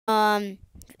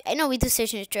I know we do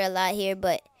search and destroy a lot here,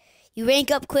 but you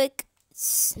rank up quick.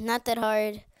 It's not that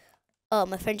hard. Oh,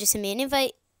 my friend just sent me an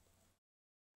invite.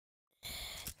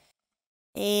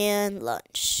 And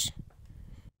lunch.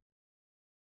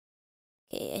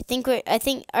 Okay, I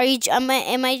think,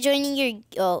 am I joining your,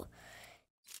 oh,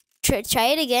 try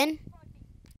it again?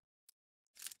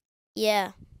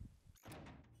 Yeah.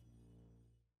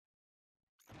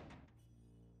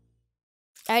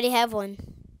 I already have one.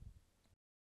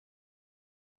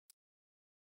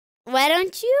 Why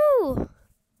don't you?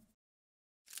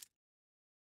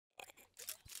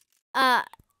 Yeah,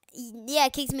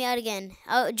 it kicked me out again.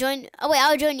 I'll join. Oh wait,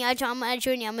 I'll join you. I'm gonna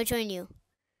join you.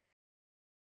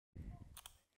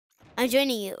 I'm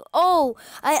joining you. Oh,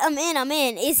 I'm in. I'm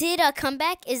in. Is it a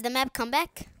comeback? Is the map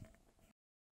comeback?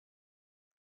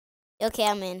 Okay,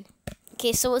 I'm in.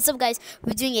 Okay, so what's up, guys?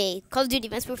 We're doing a Call of Duty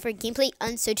Advanced Warfare gameplay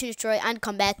on Search and Destroy and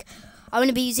Comeback. I'm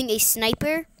gonna be using a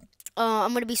sniper.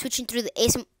 I'm gonna be switching through the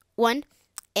ASM-1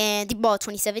 and the ball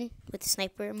 27 with the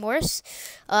sniper MORS.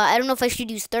 I don't know if I should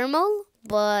use thermal,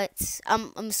 but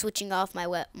I'm switching off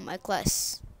my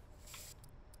class.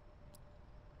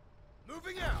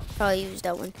 Probably use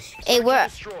that one. Hey,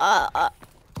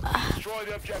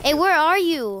 hey, where are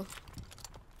you?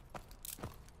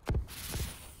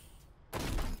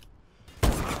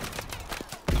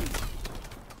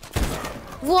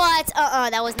 What?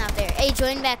 That was not fair. Hey,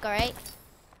 join back, alright?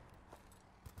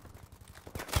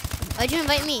 Why'd you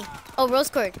invite me? Oh, rose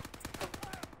cord.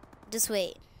 Just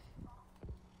wait.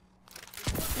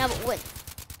 No, but what?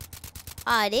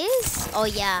 It is? Oh,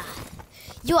 yeah.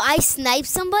 Yo, I sniped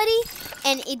somebody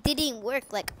and it didn't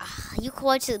work. Like, you can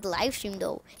watch the live stream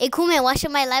though. Hey, cool man, watch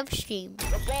my live stream.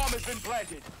 The bomb has been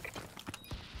planted.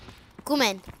 Cool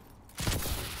man.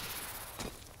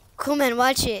 Cool man,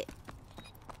 watch it.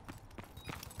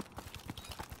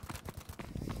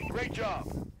 Great job.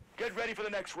 Get ready for the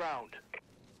next round.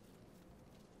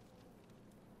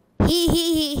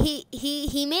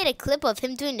 He made a clip of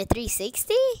him doing the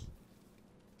 360.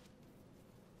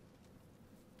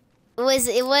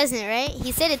 It wasn't, right?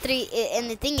 He said and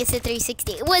the thing is a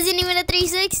 360. It wasn't even a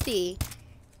 360.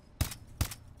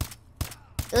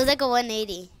 It was like a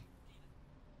 180.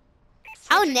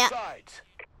 Oh no.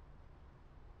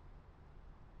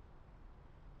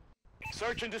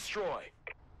 Search and destroy.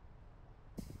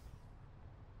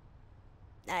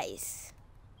 Nice.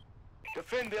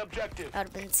 Defend the objective. That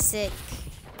would have been sick.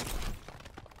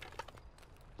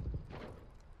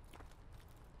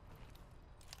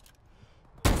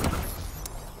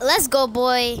 Let's go,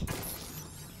 boy.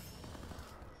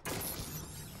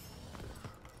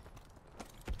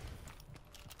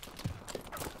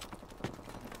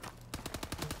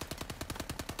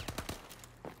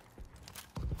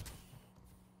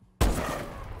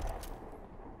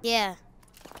 Yeah.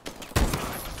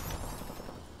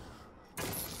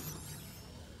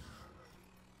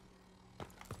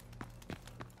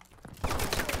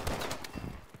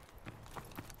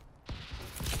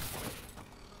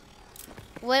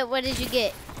 What did you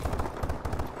get?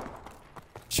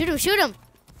 Shoot him, shoot him.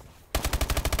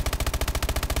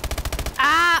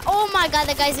 Oh my god,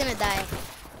 that guy's gonna die.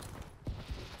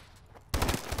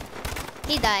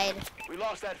 He died. We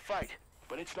lost that fight,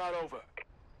 but it's not over.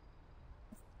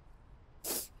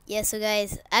 Yeah, so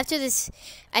guys, after this,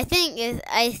 I think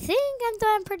I'm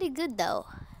doing pretty good though.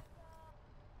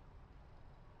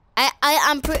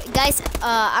 I'm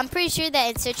pretty sure that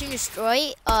in Search and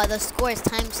Destroy, the score is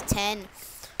times 10.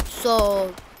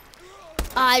 So,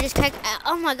 I just cracked.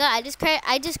 Oh my god!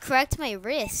 I just cracked my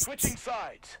wrist. Switching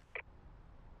sides.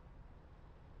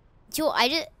 Yo, I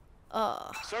just.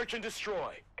 Search and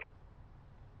destroy.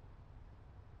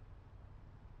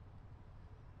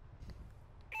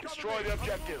 Destroy the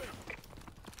objective.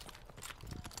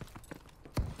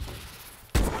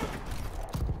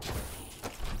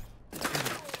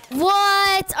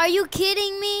 What? Are you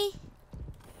kidding me?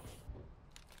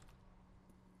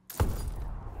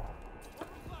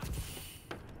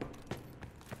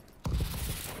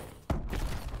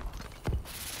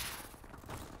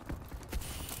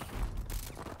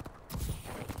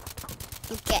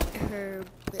 Get her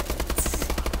blitz.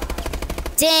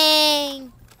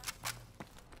 Dang.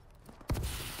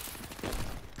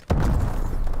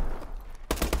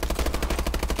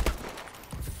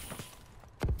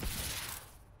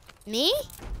 Me?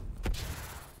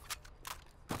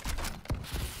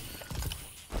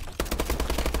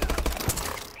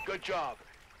 Good job.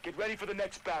 Get ready for the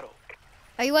next battle.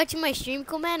 Are you watching my stream,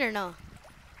 cool man, or no?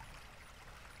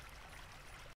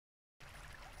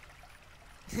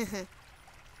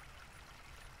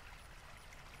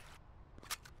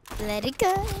 Let it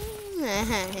go.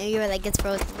 You were like, it's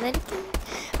frozen. Let it go.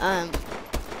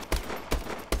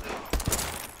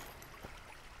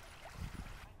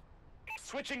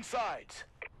 Switching sides.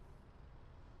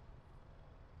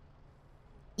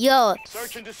 Yo.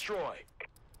 Search and destroy.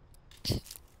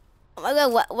 Oh my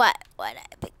god, why did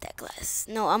I pick that class?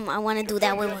 No, I want to do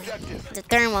that one. The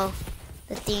thermal.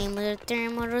 The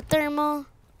thermal.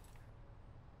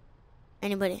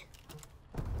 Anybody?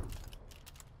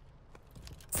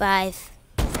 5.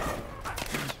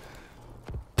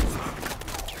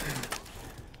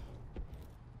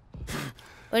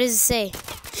 What does it say?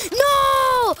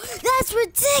 No! That's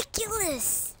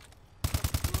ridiculous!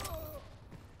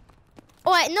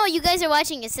 Oh, no, you guys are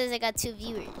watching. It says I got 2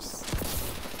 viewers.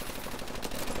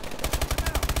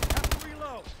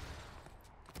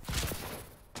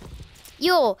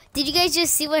 Yo, did you guys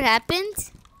just see what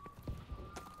happened?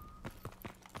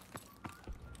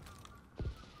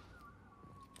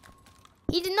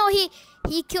 He didn't know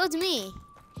he killed me.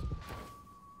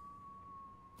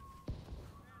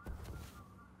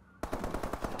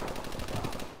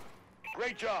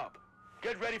 Great job.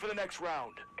 Get ready for the next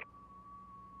round.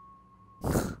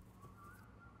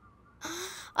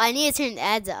 I need to turn the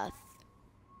ads off.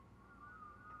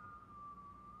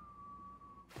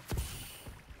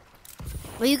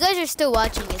 Well, you guys are still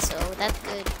watching it, so that's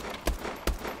good.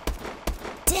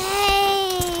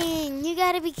 Dang! You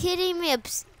gotta be kidding me.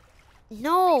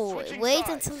 No, wait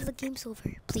until the game's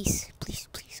over. Please, please,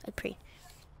 please. I pray.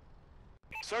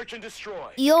 Search and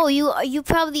destroy. Yo, you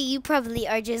probably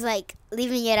are just like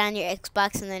leaving it on your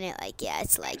Xbox and then it like, yeah,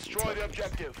 it's like. Destroy the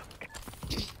objective.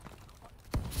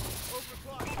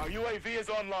 Our UAV is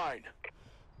online.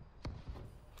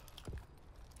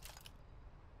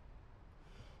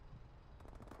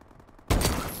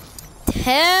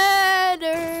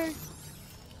 Header.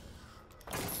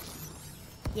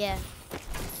 Yeah.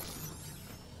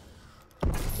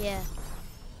 Yeah.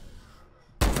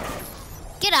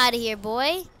 Get out of here,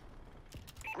 boy.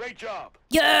 Great job.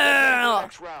 Yeah.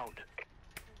 Next round.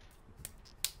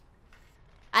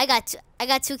 I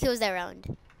got 2 kills that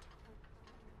round.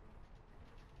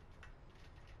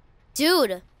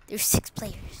 Dude, there's 6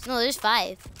 players. No, there's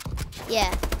 5.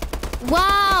 Yeah.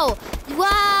 Wow!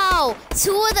 Wow!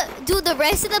 The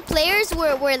rest of the players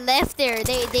were left there.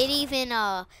 They didn't even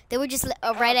they were just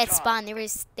right at spawn. They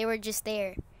were just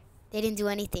there. They didn't do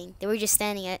anything. They were just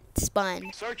standing at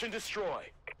spawn. Search and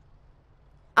destroy.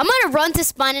 I'm gonna run to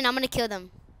spawn and I'm gonna kill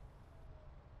them.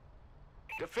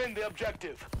 Defend the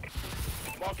objective.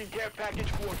 Marking care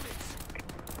package coordinates.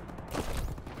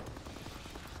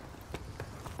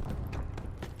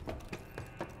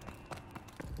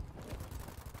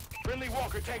 Friendly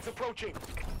walker tanks approaching.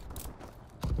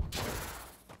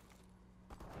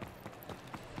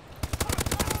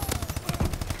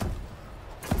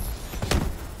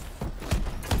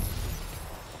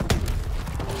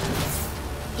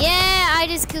 Yeah, I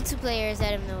just killed 2 players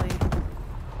out of nowhere.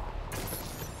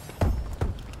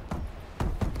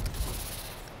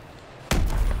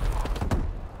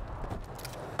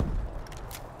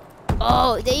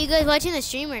 Oh, are you guys watching the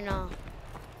stream or no?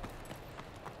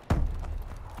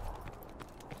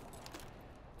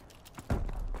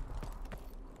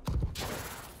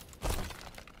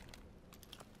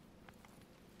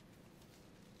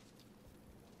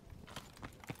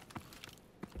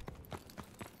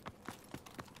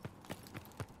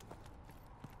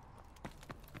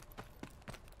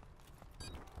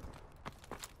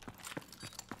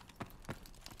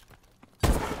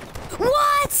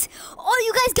 What? Oh,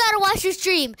 you guys gotta watch the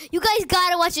stream. You guys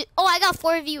gotta watch it. Oh, I got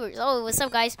 4 viewers. Oh, what's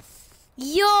up, guys?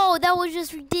 Yo, that was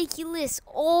just ridiculous.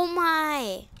 Oh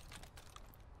my.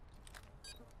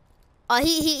 Oh,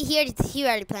 he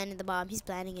already planted the bomb. He's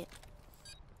planning it.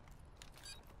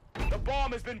 The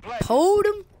bomb has been planted. Hold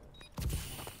him.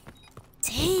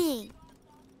 Dang.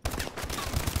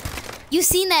 You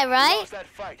seen that, right? Lost that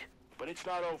fight, but it's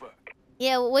not over.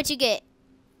 Yeah, what'd you get?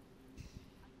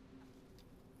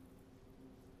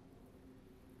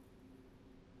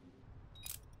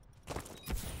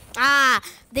 Ah,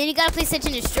 then you gotta play Search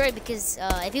and Destroy because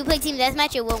if you play Team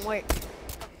Deathmatch, it won't work.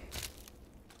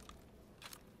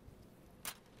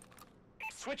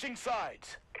 Switching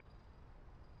sides.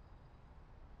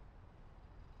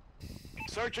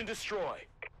 Search and destroy.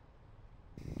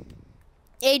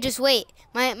 Hey, just wait.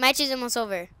 My match is almost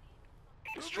over.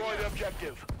 Destroy the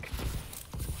objective.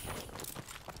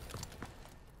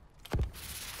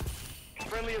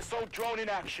 Friendly assault drone in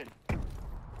action.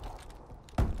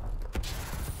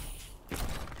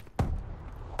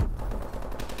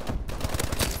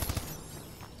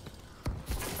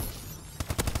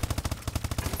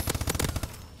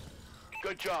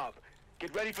 Good job.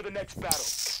 Get ready for the next battle.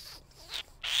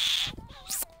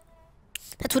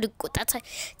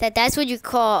 That's what you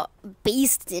call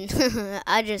basting.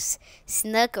 I just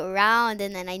snuck around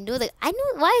and then I knew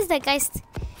why is that guy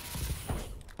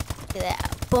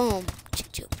boom,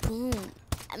 boom.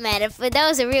 Man, if that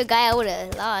was a real guy, I would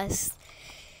have lost.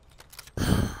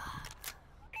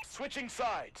 Switching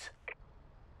sides.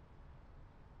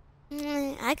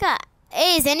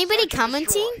 Hey, is anybody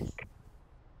commenting?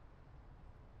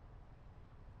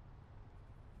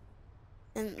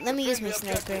 Let me use my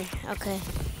sniper. Okay.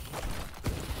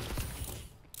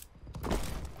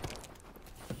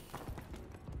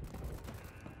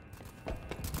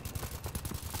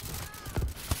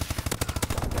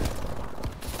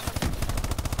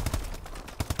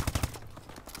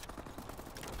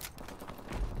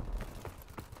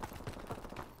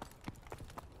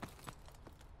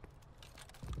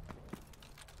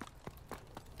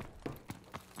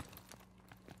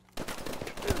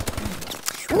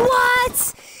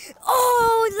 What?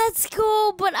 Oh, let's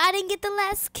go! But I didn't get the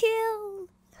last kill.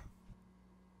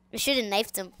 We should have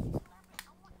knifed him.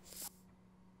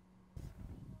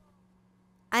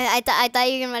 I thought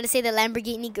you were going to say the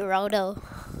Lamborghini Gallardo.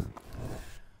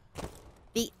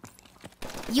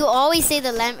 You always say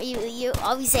you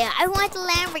always say I want the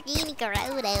Lamborghini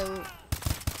Gallardo.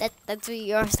 That's what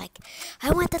yours like.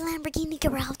 I want the Lamborghini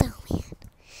Gallardo, man.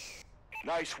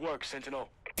 Nice work, Sentinel.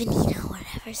 Benito,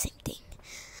 whatever, same thing.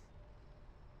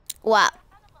 Wow.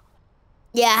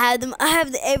 Yeah, I have them. I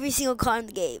have every single car in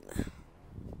the game.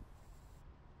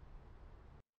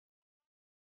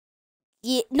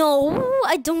 Yeah, no,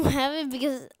 I don't have it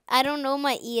because I don't know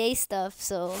my EA stuff.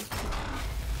 So,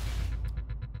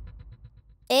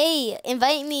 hey,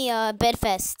 invite me,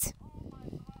 Bedfest.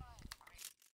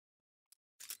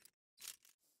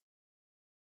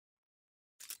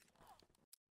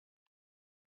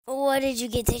 What did you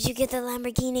get? Did you get the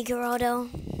Lamborghini Gallardo?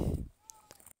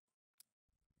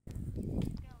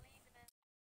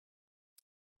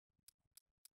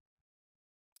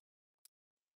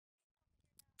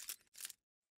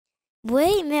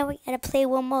 Wait, man, we gotta play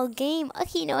one more game.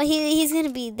 Okay, no, he's gonna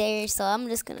be there, so I'm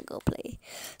just gonna go play.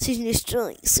 Search and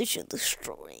destroy, search and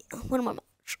destroy. What am I?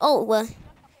 Oh, well,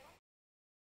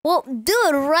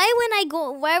 dude, right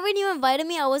when you invited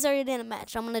me, I was already in a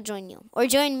match. I'm gonna join you, or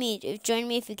join me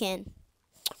if you can.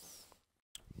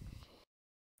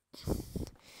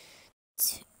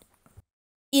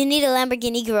 You need a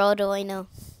Lamborghini Gallardo, I know.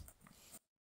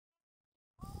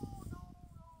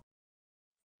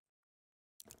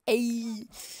 Hey,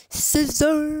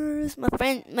 scissors. My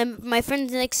friend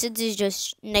next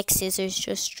scissors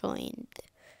just joined.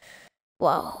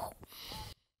 Wow.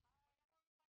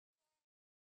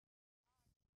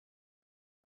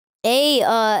 Hey,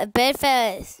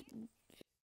 Bedfast.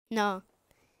 No,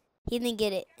 he didn't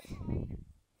get it.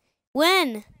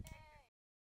 When?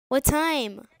 What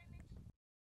time?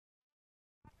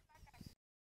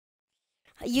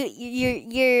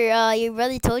 Your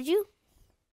brother told you?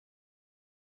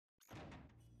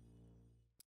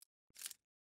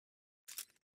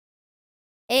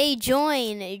 Hey,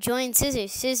 join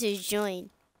scissors, join.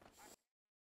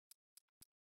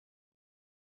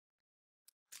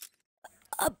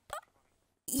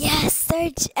 Yes,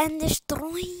 search and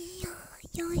destroy.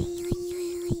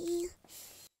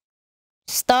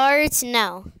 Starts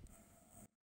now.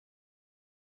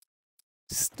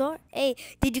 Hey,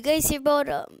 did you guys hear about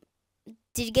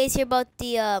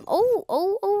the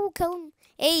come.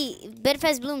 Hey,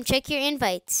 Bedfast Bloom, check your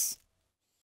invites.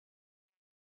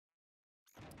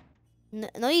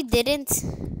 No, you didn't.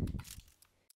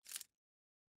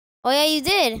 Oh yeah, you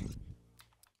did.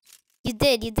 You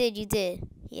did.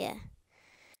 Yeah.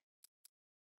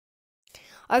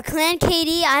 Our clan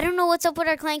KD, I don't know what's up with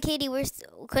our clan KD.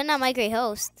 Could not migrate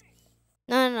host.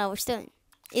 No, we're still in.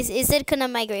 It said could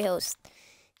not migrate host.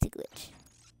 It's a glitch.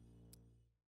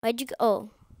 Why'd you go? Oh.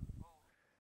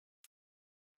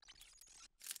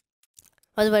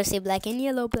 I was about to say black and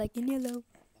yellow. Black and yellow.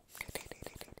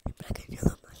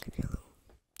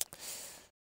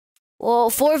 Whoa,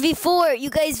 4v4. You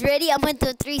guys ready? I'm going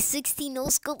to 360 no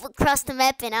scope across the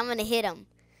map and I'm going to hit him.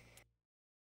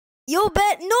 Yo,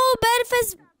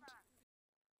 Bedfest.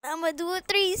 I'm going to do a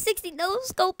 360 no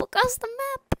scope across the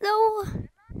map. No.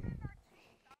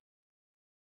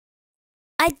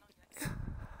 I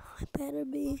better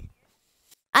be.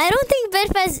 I don't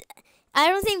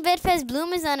think Bedfest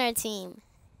Bloom is on our team.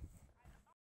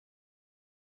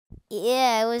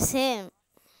 Yeah, it was him.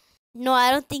 No,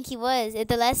 I don't think he was. At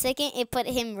the last second, it put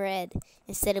him red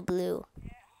instead of blue.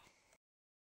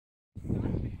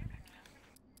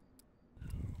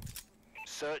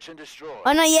 Search and destroy.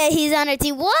 Oh no, yeah, he's on our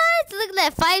team. What? Look at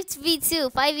that.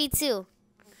 5v2, 5v2.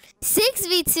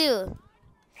 6v2.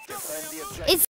 Defend the objective. It's